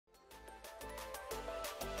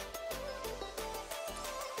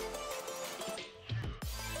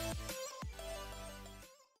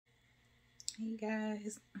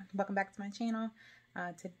welcome back to my channel.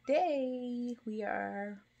 Today we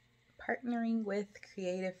are partnering with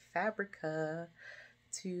Creative Fabrica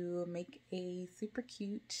to make a super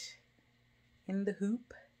cute in the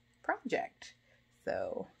hoop project.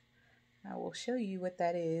 So I will show you what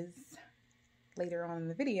that is later on in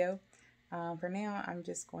the video. For now, I'm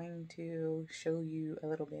just going to show you a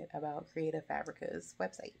little bit about Creative Fabrica's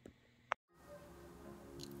website.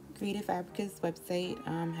 Creative Fabrica's website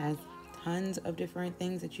has tons of different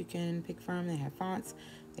things that you can pick from. They have fonts,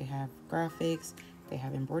 they have graphics, they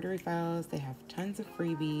have embroidery files, they have tons of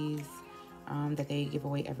freebies that they give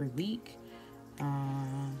away every week.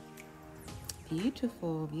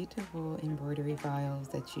 Beautiful embroidery files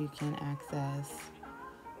that you can access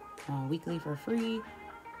weekly for free,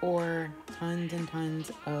 or tons and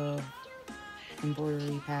tons of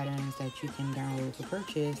embroidery patterns that you can download to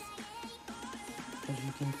purchase. As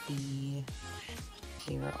you can see,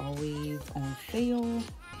 they are always on sale,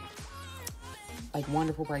 like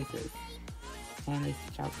wonderful prices, and they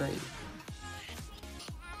stitch out great.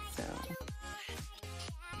 So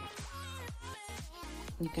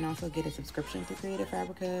you can also get a subscription to Creative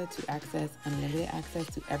Fabrica to access unlimited access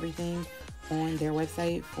to everything on their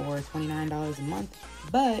website for $29 a month.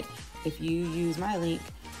 But if you use my link,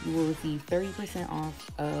 you will receive 30% off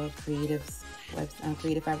of Creative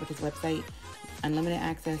Fabrica's website. Unlimited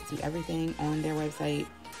access to everything on their website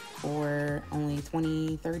for only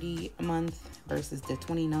 $20-30 a month versus the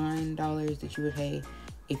 $29 that you would pay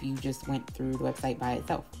if you just went through the website by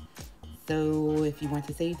itself. So if you want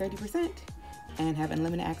to save 30% and have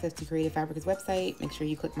unlimited access to Creative Fabrica's website, make sure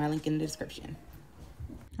you click my link in the description.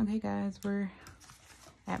 Okay guys, we're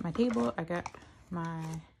at my table. I got my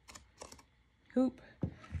hoop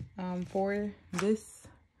for this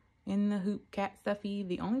in the hoop cat stuffy.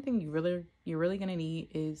 The only thing you're really gonna need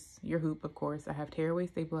is your hoop, of course. I have tearaway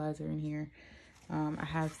stabilizer in here. I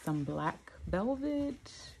have some black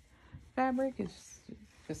velvet fabric. It's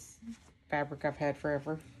just fabric I've had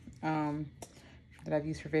forever, that I've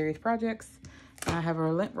used for various projects. I have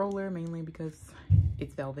a lint roller mainly because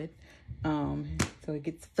it's velvet, so it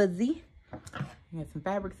gets fuzzy. I got some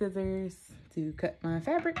fabric scissors to cut my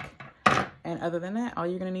fabric. And other than that, all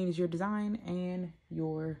you're gonna need is your design and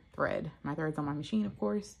your thread. My thread's on my machine, of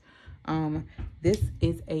course. This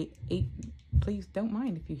is please don't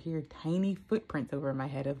mind if you hear tiny footprints over my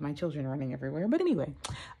head of my children running everywhere. But anyway,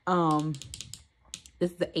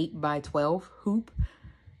 this is the 8x12 hoop.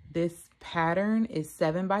 This pattern is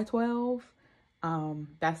 7x12.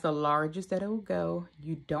 That's the largest that it will go.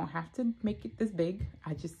 You don't have to make it this big.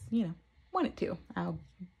 I just, want it to. I'll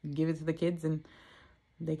give it to the kids and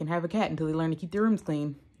they can have a cat until they learn to keep their rooms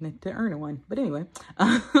clean to earn one. But anyway,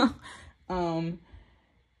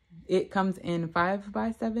 it comes in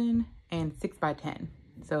 5x7 and 6x10.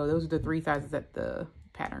 So those are the three sizes that the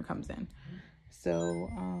pattern comes in. So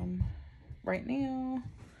right now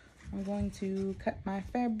I'm going to cut my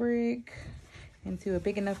fabric into a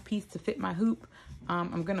big enough piece to fit my hoop.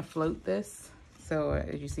 I'm gonna float this. So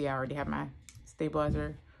as you see, I already have my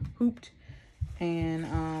stabilizer hooped. And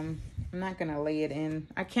I'm not gonna lay it in.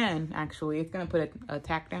 I can actually. It's gonna put a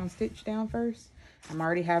tack down stitch down first. I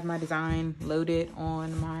already have my design loaded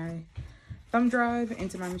on my thumb drive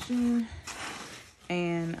into my machine.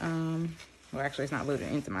 And well, actually it's not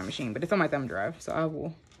loaded into my machine, but it's on my thumb drive. So I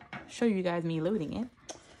will show you guys me loading it.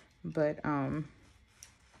 But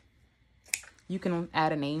you can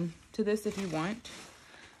add a name to this if you want.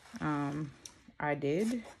 I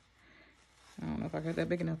did. I don't know if I got that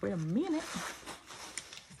big enough. Wait a minute.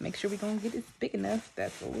 Make sure we're gonna get this big enough.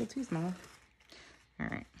 That's a little too small. All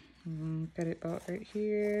right, cut it about right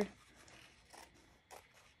here.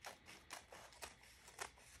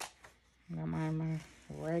 Got my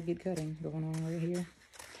ragged cutting going on right here.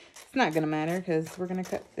 It's not gonna matter because we're gonna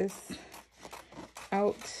cut this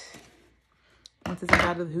out once it's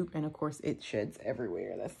out of the hoop, and of course it sheds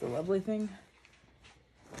everywhere. That's the lovely thing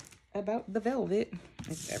about the velvet.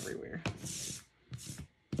 It's everywhere.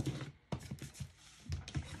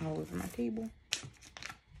 All over my table.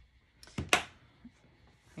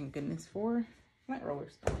 Thank goodness for lint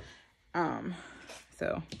rollers.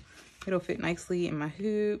 So it'll fit nicely in my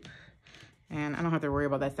hoop, and I don't have to worry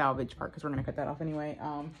about that salvage part because we're gonna cut that off anyway.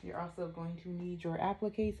 You're also going to need your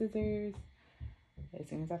applique scissors as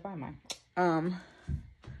soon as I find mine.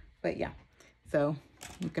 But yeah, so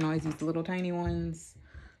you can always use the little tiny ones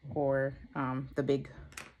or the big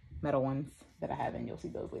metal ones that I have, and you'll see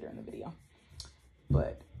those later in the video.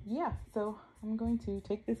 But yeah, so I'm going to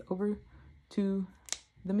take this over to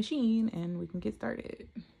the machine and we can get started.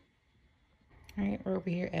 All right, we're over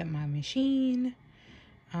here at my machine.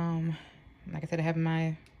 Like I said, I have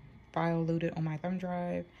my file loaded on my thumb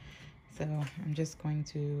drive. So I'm just going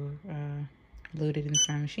to load it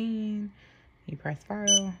into my machine. You press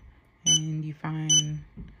file and you find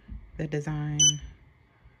the design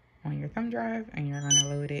on your thumb drive and you're going to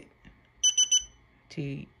load it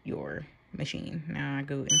to your machine. Now I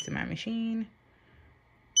go into my machine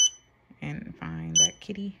and find that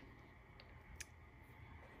kitty.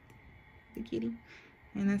 The kitty.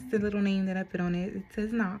 And that's the little name that I put on it. It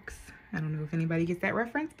says Knox. I don't know if anybody gets that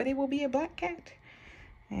reference, but it will be a black cat.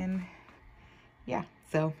 And yeah,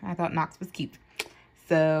 so I thought Knox was cute.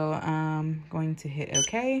 So I'm going to hit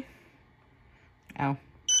OK. Oh.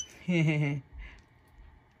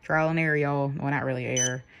 Trial and error, y'all. Well, not really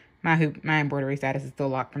error. My embroidery status is still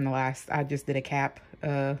locked from the last. I just did a cap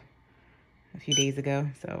a few days ago.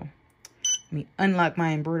 So let me unlock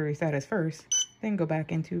my embroidery status first. Then go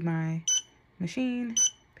back into my machine,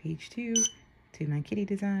 page 2, to my kitty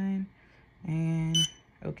design, and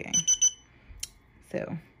okay.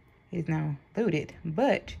 So it is now loaded,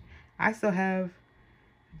 but I still have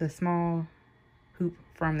the small hoop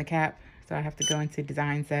from the cap, so I have to go into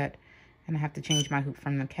design set and I have to change my hoop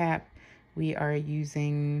from the cap. We are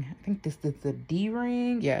using, I think this is the D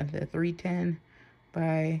ring, yeah, the 310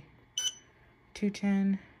 by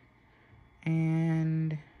 210,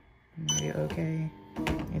 and I'm gonna do okay.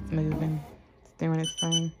 It's moving, it's doing its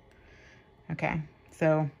thing. Okay,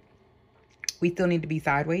 so we still need to be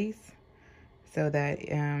sideways so that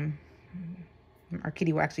our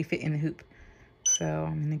kitty will actually fit in the hoop. So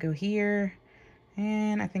I'm gonna go here,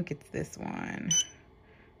 and I think it's this one,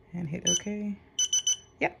 and hit OK.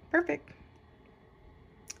 Yep, perfect.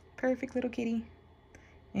 Perfect little kitty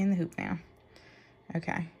in the hoop now.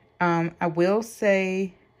 Okay, I will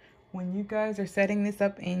say, when you guys are setting this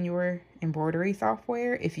up in your embroidery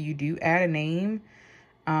software, if you do add a name,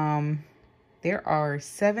 there are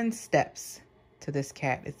 7 steps to this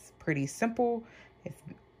cat. It's pretty simple. It's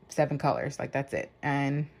 7 colors, like that's it.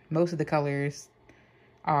 And most of the colors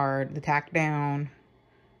are the tack down,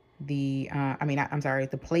 the,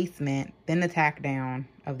 the placement, then the tack down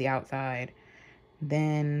of the outside.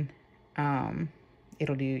 Then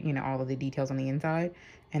it'll do, you know, all of the details on the inside.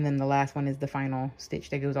 And then the last one is the final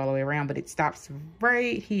stitch that goes all the way around, but it stops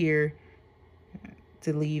right here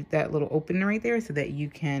to leave that little opening right there so that you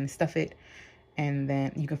can stuff it, and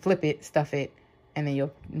then you can flip it, stuff it, and then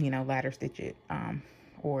you'll, you know, ladder stitch it,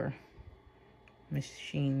 or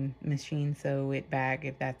machine sew it back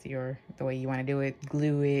if that's the way you want to do it,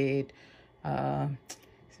 glue it,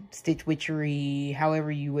 stitch witchery,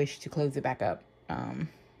 however you wish to close it back up,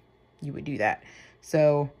 you would do that.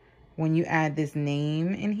 So when you add this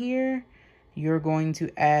name in here, you're going to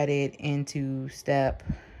add it into step,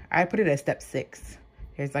 I put it at step 6.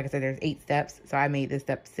 There's, like I said, there's 8 steps, so I made this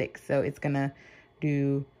step 6. So it's gonna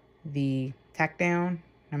do the tack down,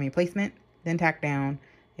 placement, then tack down.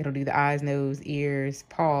 It'll do the eyes, nose, ears,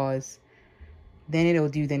 paws. Then it'll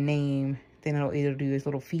do the name. Then it'll do its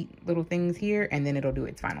little feet, little things here, and then it'll do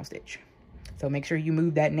its final stitch. So make sure you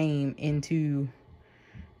move that name into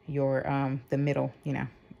your the middle, you know,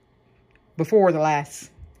 before the last.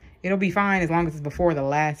 It'll be fine as long as it's before the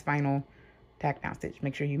last final tack down stitch.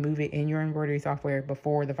 Make sure you move it in your embroidery software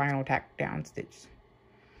before the final tack down stitch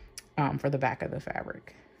for the back of the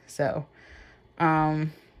fabric. So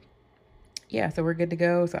yeah, so we're good to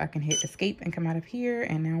go. So I can hit escape and come out of here,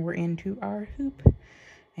 and now we're into our hoop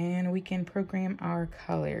and we can program our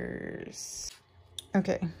colors.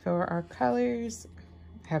 Okay, so our colors,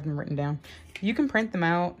 I have them written down. You can print them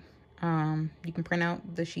out. You can print out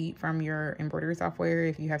the sheet from your embroidery software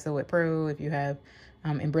if you have Sew It Pro. If you have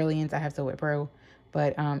Embrilliance, I have Sew It Pro.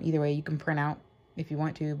 But either way, you can print out if you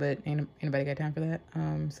want to, but anybody got time for that?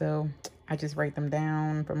 So I just write them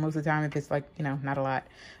down for most of the time if it's like, you know, not a lot.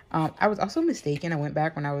 I was also mistaken. I went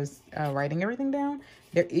back when I was writing everything down.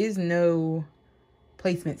 There is no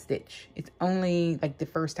placement stitch. It's only like the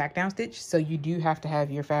first tack down stitch. So you do have to have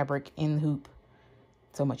your fabric in the hoop.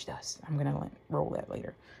 So much dust. I'm going to roll that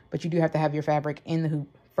later. But you do have to have your fabric in the hoop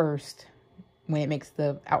first when it makes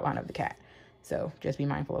the outline of the cat. So just be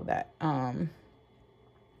mindful of that.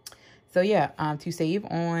 So yeah, to save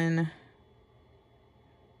on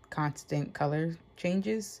constant color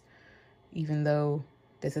changes, even though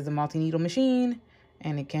this is a multi-needle machine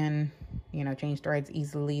and it can, you know, change threads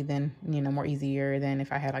easily than, you know, more easier than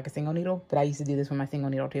if I had like a single needle. But I used to do this with my single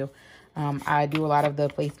needle too. I do a lot of the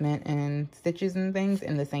placement and stitches and things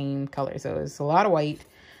in the same color. So it's a lot of white.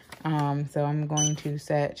 So I'm going to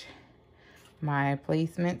set my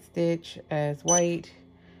placement stitch as white.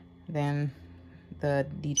 Then the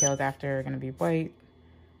details after are going to be white.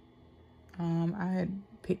 I had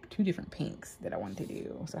picked 2 different pinks that I wanted to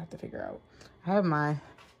do, so I have to figure out. I have my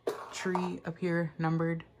tree up here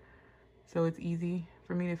numbered, so it's easy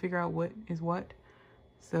for me to figure out what is what.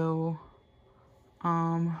 So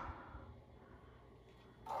I'm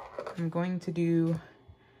going to do,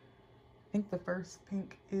 I think the first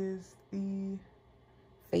pink is the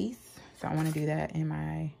face, so I want to do that in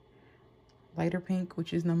my lighter pink,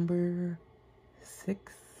 which is number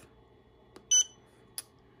 6.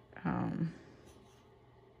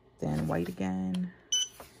 Then white again,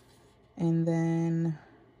 and then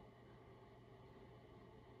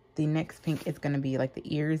the next pink is going to be like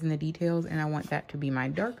the ears and the details, and I want that to be my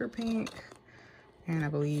darker pink, and I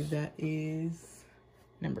believe that is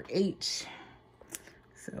number 8.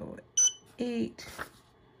 So 8,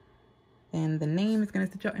 and the name is going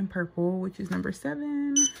to stitch out in purple, which is number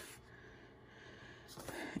 7,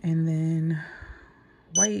 and then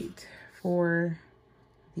white for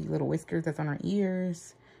the little whiskers that's on our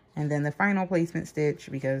ears. And then the final placement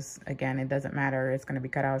stitch, because again, it doesn't matter, it's going to be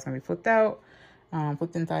cut out, it's going to be flipped out,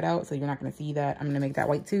 flipped inside out, so you're not going to see that. I'm going to make that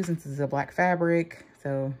white too, since this is a black fabric,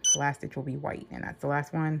 so the last stitch will be white, and that's the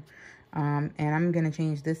last one. And I'm going to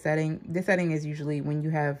change this setting. This setting is usually when you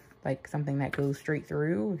have like something that goes straight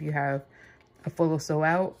through. If you have a full sew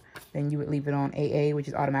out, then you would leave it on AA, which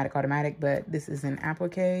is automatic, but this is an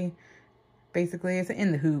applique. Basically, it's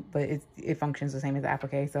in the hoop, but it functions the same as the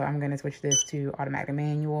applique. So I'm going to switch this to automatic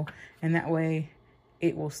manual, and that way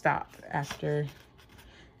it will stop after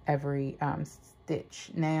every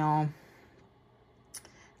stitch. Now,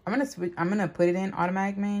 I'm gonna put it in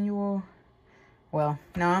automatic manual. Well,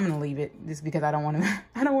 no, I'm gonna leave it just because I don't want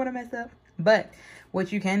to mess up. But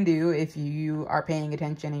what you can do if you are paying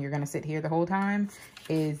attention and you're gonna sit here the whole time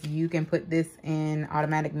is you can put this in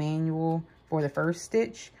automatic manual for the first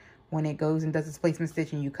stitch. When it goes and does its placement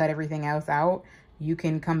stitch and you cut everything else out, you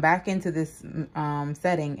can come back into this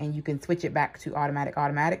setting and you can switch it back to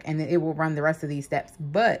automatic, and then it will run the rest of these steps.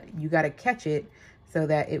 But you got to catch it so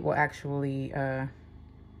that it will actually, on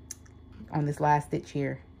this last stitch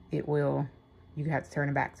here, it will, you have to turn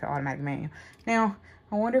it back to automatic manual. Now,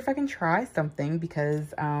 I wonder if I can try something,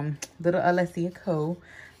 because little Alessia Co,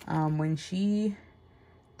 when she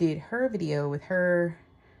did her video with her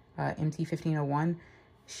MT-1501,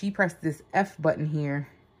 she pressed this F button here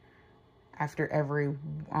after every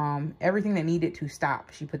everything that needed to stop.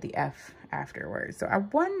 She put the F afterwards. So I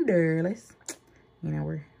wonder, let's, you know,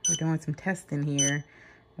 we're doing some testing here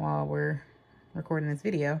while we're recording this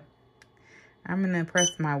video. I'm gonna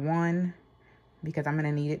press my 1 because I'm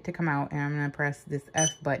gonna need it to come out, and I'm gonna press this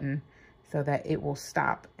F button so that it will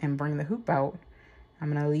stop and bring the hoop out.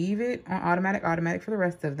 I'm gonna leave it on automatic for the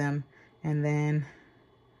rest of them, and then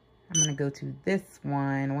I'm going to go to this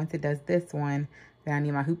one. Once it does this one, then I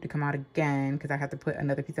need my hoop to come out again, because I have to put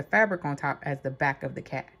another piece of fabric on top as the back of the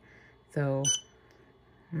cat. So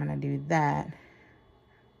I'm going to do that.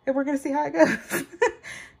 And we're going to see how it goes.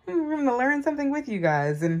 We're going to learn something with you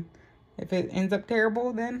guys. And if it ends up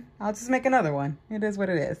terrible, then I'll just make another one. It is what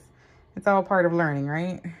it is. It's all part of learning,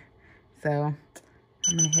 right? So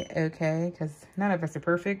I'm going to hit OK, because none of us are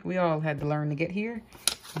perfect. We all had to learn to get here.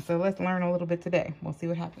 So let's learn a little bit today. We'll see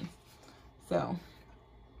what happens. So,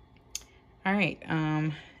 all right,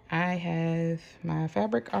 I have my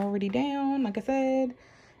fabric already down, like I said,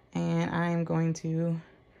 and I'm going to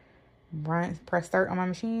press start on my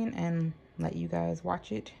machine and let you guys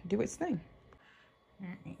watch it do its thing. All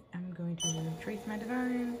right, I'm going to trace my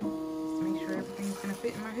design just to make sure everything's gonna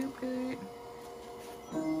fit in my hoop good.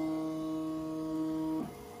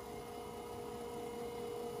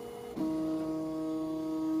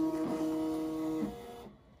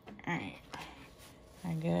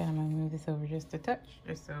 Good. I'm gonna move this over just a touch,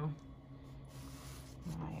 just so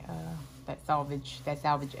my that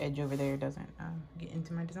salvage edge over there doesn't get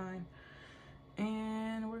into my design.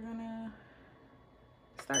 And we're gonna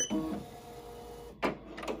start.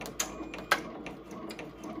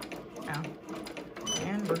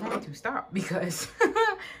 And we're going to stop because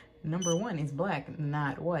number 1 is black,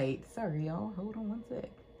 not white. Sorry, y'all. Hold on one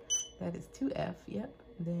sec. That is 2F. Yep.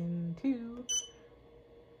 Then 2.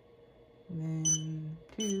 Then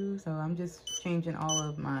 2, so I'm just changing all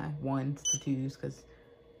of my 1s to 2s because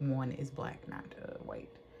 1 is black, not white.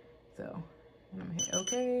 So I'm gonna hit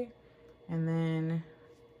OK, and then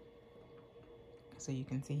so you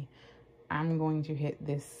can see I'm going to hit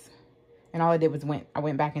this, and all I did was I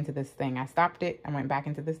went back into this thing. I stopped it, I went back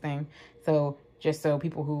into this thing. So just so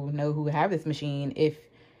people who know, who have this machine, if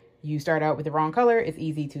you start out with the wrong color, it's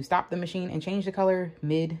easy to stop the machine and change the color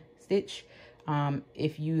mid stitch.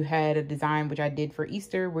 If you had a design, which I did for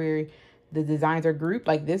Easter, where the designs are grouped,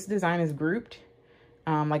 like this design is grouped,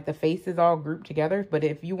 like the face is all grouped together, but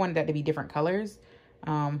if you wanted that to be different colors,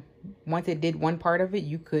 Once it did one part of it,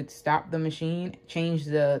 you could stop the machine, change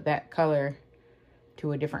that color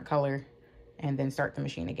to a different color, and then start the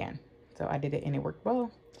machine again. So I did it and it worked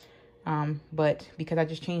well. But because I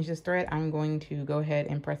just changed this thread, I'm going to go ahead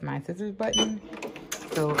and press my scissors button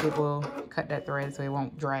so it will cut that thread so it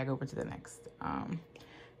won't drag over to the next.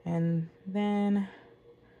 And then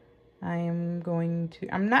I'm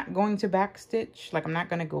not going to back stitch. Like, I'm not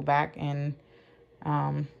going to go back and,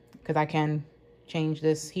 because I can change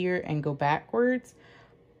this here and go backwards.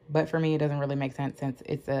 But for me, it doesn't really make sense since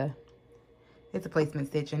it's a placement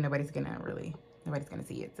stitch and nobody's gonna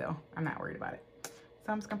see it. So I'm not worried about it.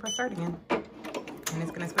 So I'm just gonna press start again, and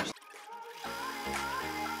it's gonna switch.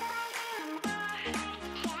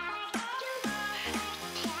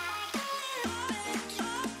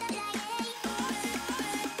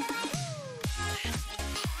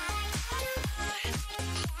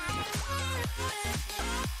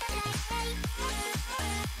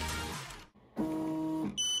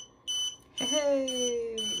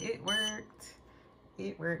 Hey, it worked.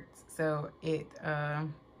 It worked. So it,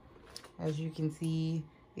 as you can see,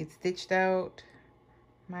 it stitched out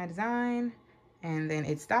my design, and then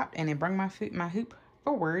it stopped and it brought my hoop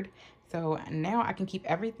forward. So now I can keep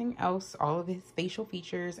everything else, all of his facial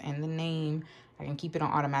features and the name. I can keep it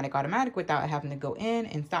on automatic without having to go in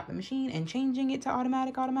and stop the machine and changing it to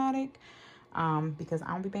automatic. Because I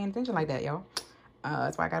don't be paying attention like that, y'all.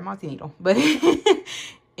 That's why I got a multi-needle. But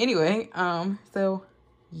anyway, so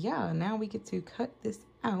yeah, now we get to cut this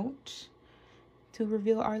out to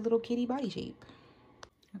reveal our little kitty body shape.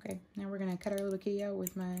 Okay, now we're gonna cut our little kitty out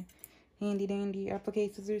with my handy dandy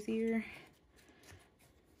applique scissors here.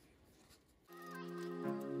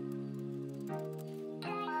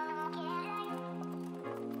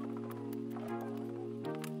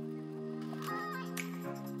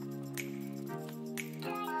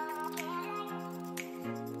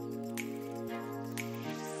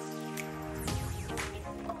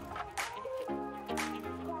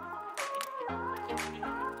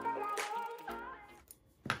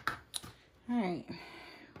 Alright,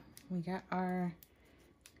 we got our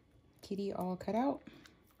kitty all cut out.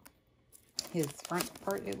 His front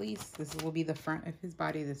part, at least. This will be the front of his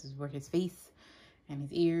body. This is where his face and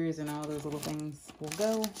his ears and all those little things will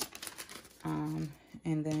go. And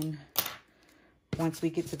then once we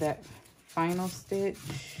get to that final stitch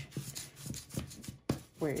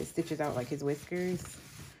where it stitches out like his whiskers,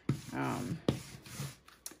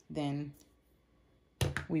 then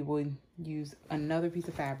we would use another piece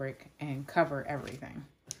of fabric and cover everything.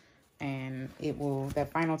 And it will,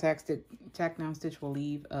 that final tack down stitch will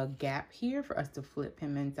leave a gap here for us to flip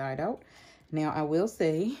him inside out. Now I will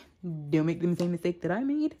say, don't make the same mistake that I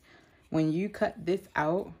made. When you cut this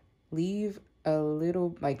out, leave a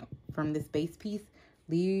little, like from this base piece,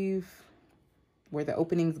 leave where the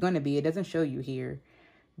opening's gonna be. It doesn't show you here,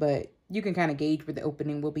 but you can kind of gauge where the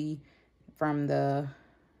opening will be from the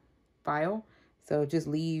file. So just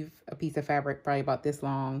leave a piece of fabric probably about this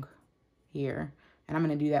long here. And I'm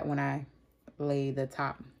going to do that when I lay the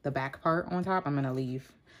back part on top. I'm going to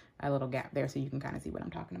leave a little gap there so you can kind of see what I'm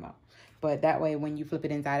talking about. But that way, when you flip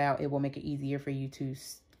it inside out, it will make it easier for you to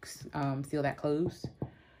seal that closed.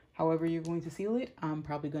 However you're going to seal it, I'm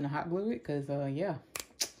probably going to hot glue it because, yeah,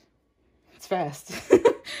 it's fast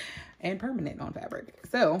and permanent on fabric.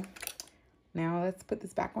 So now let's put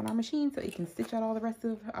this back on our machine so it can stitch out all the rest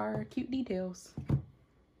of our cute details.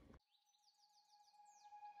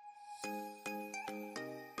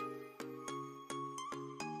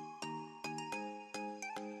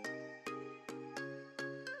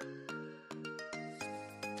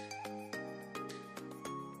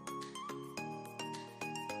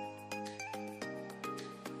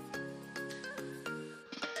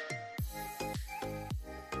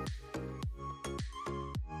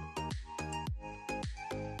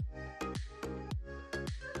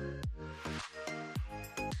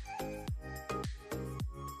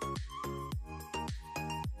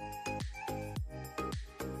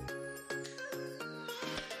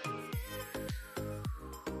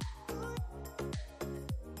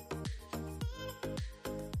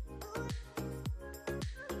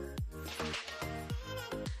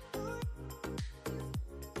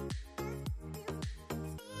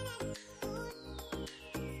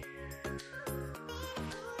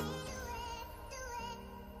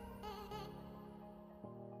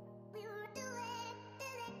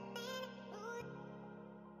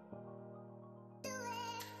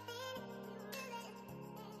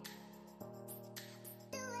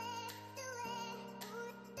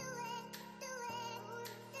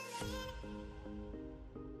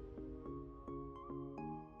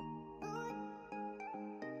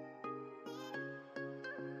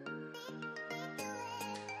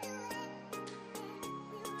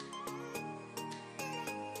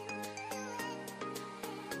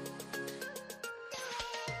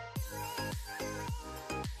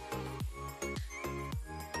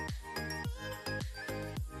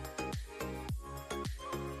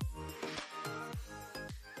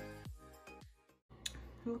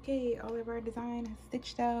 Okay, all of our design is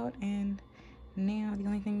stitched out, and now the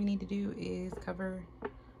only thing we need to do is cover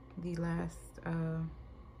the last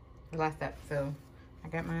step. So I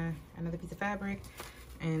got another piece of fabric,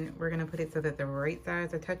 and we're gonna put it so that the right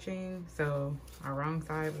sides are touching, so our wrong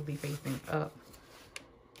side will be facing up.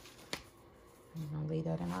 I'm gonna lay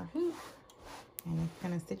that in our hoop, and it's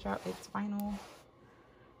gonna stitch out its final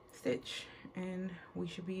stitch, and we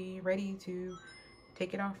should be ready to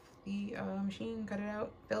take it off the machine, cut it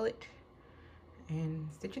out, fill it, and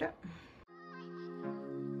stitch it up.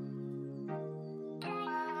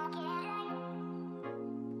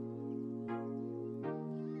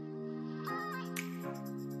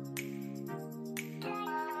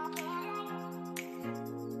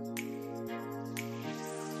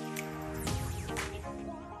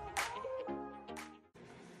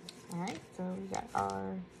 Alright, so we got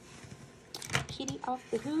our kitty off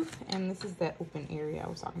the hoop, and this is that open area I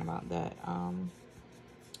was talking about that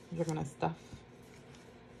you're gonna stuff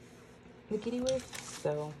the kitty with.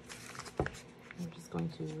 So I'm just going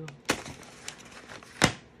to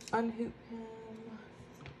unhoop him.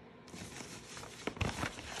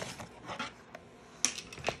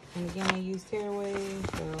 And again, I use tearaway,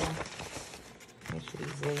 so it should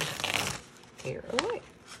easily tear away.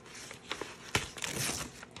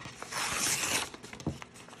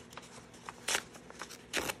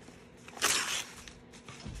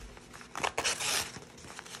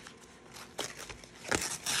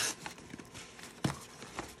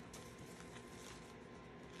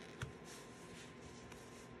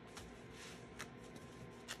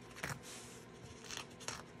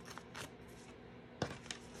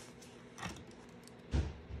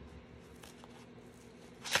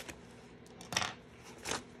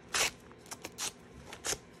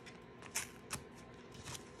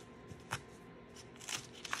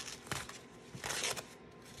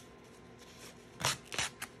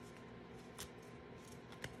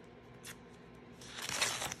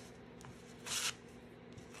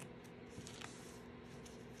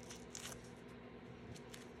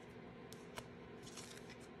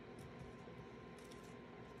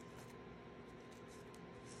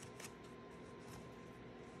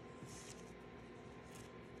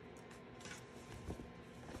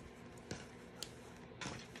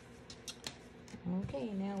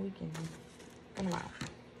 Okay, now we can cut them out.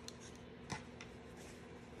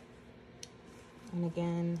 And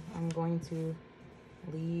again, I'm going to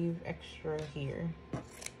leave extra here.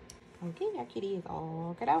 Okay, our kitty is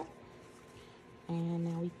all cut out. And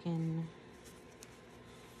now we can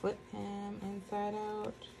flip him inside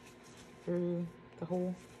out through the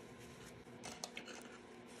hole.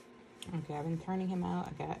 Okay, I've been turning him out.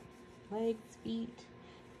 I got legs, feet.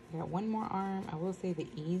 I got one more arm. I will say the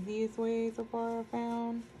easiest way so far I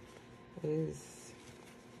found is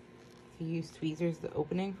to use tweezers. The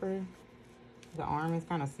opening for the arm is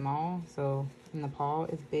kind of small, so and the paw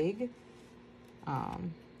is big.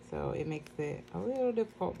 So it makes it a little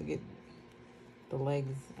difficult to get the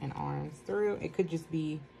legs and arms through. It could just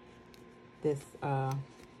be this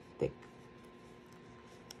thick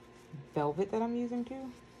velvet that I'm using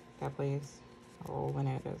too. That plays a role in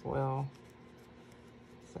it as well.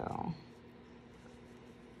 So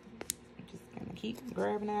I'm just gonna keep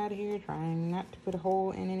grabbing out of here, trying not to put a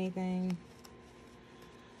hole in anything.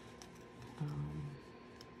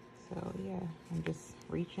 So yeah, I'm just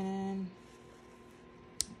reaching in,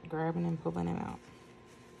 grabbing and pulling him out.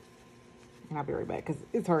 And I'll be right back because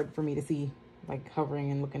it's hard for me to see, like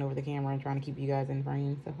hovering and looking over the camera and trying to keep you guys in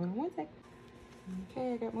frame. So hold on one sec.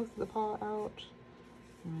 Okay, I got most of the paw out.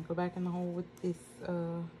 I'm gonna go back in the hole with this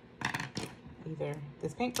either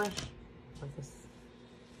this paintbrush or this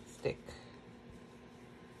stick.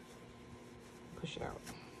 Push it out.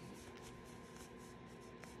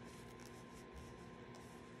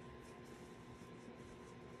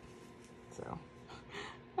 So,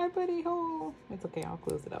 my buddy hole. It's okay, I'll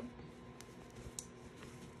close it up.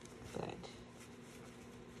 But,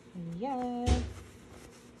 yeah.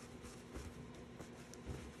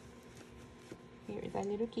 Here is our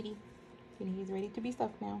little kitty. And he's ready to be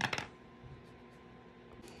stuffed now.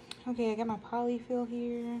 Okay, I got my polyfill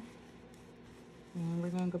here. And we're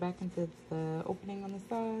gonna go back into the opening on the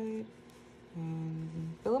side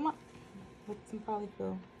and fill them up with some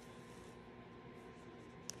polyfill.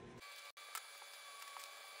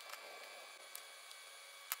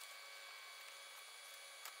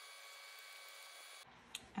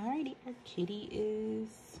 Alrighty, our kitty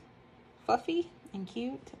is fluffy and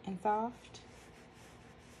cute and soft.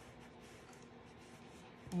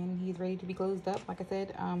 And he's ready to be closed up. Like I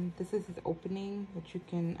said, this is his opening, which you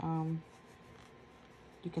can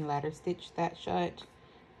ladder stitch that shut.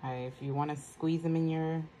 If you want to squeeze them in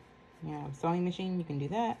your sewing machine, you can do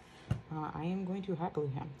that. I am going to hot glue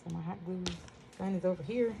him. So my hot glue gun is over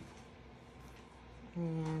here.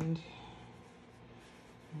 And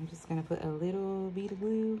I'm just going to put a little bead of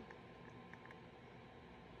glue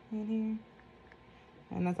in here.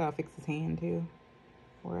 And that's how I fix his hand too,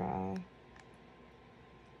 where I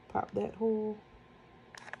pop that hole.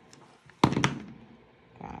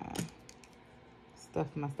 Stuff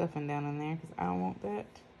my stuffing down in there because I don't want that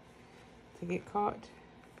to get caught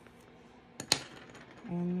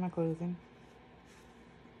in my clothing.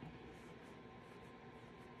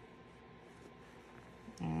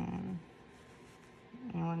 And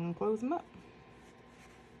we're gonna close them up.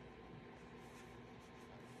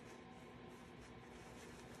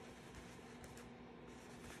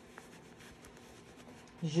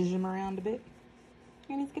 Zhuzh him around a bit,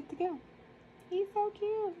 and he's good to go. He's so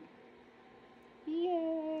cute.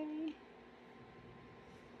 Yay!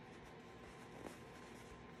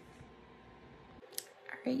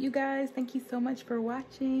 Alright, you guys, thank you so much for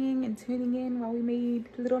watching and tuning in while we made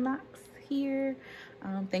little knocks here.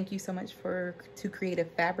 Thank you so much to Creative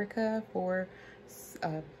Fabrica for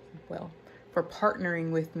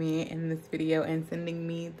partnering with me in this video and sending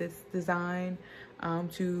me this design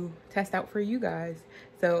to test out for you guys.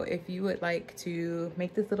 So if you would like to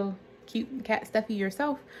make this little cute cat stuffy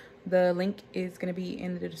yourself, the link is going to be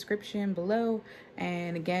in the description below.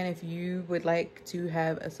 And again, if you would like to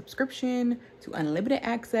have a subscription to unlimited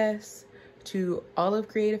access to all of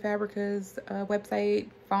Creative Fabrica's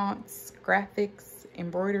website, fonts, graphics,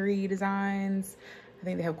 embroidery designs, I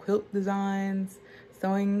think they have quilt designs,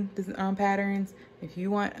 sewing patterns. If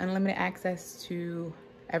you want unlimited access to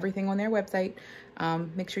everything on their website,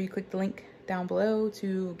 make sure you click the link down below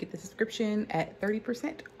to get the subscription at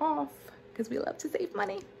 30% off, because we love to save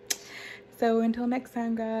money. So until next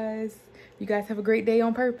time, guys, you guys have a great day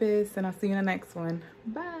on purpose, and I'll see you in the next one.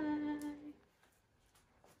 Bye.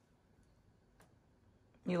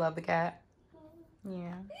 You love the cat?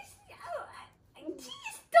 Yeah. She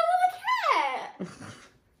stole the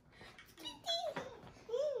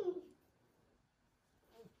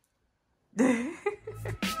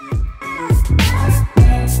cat.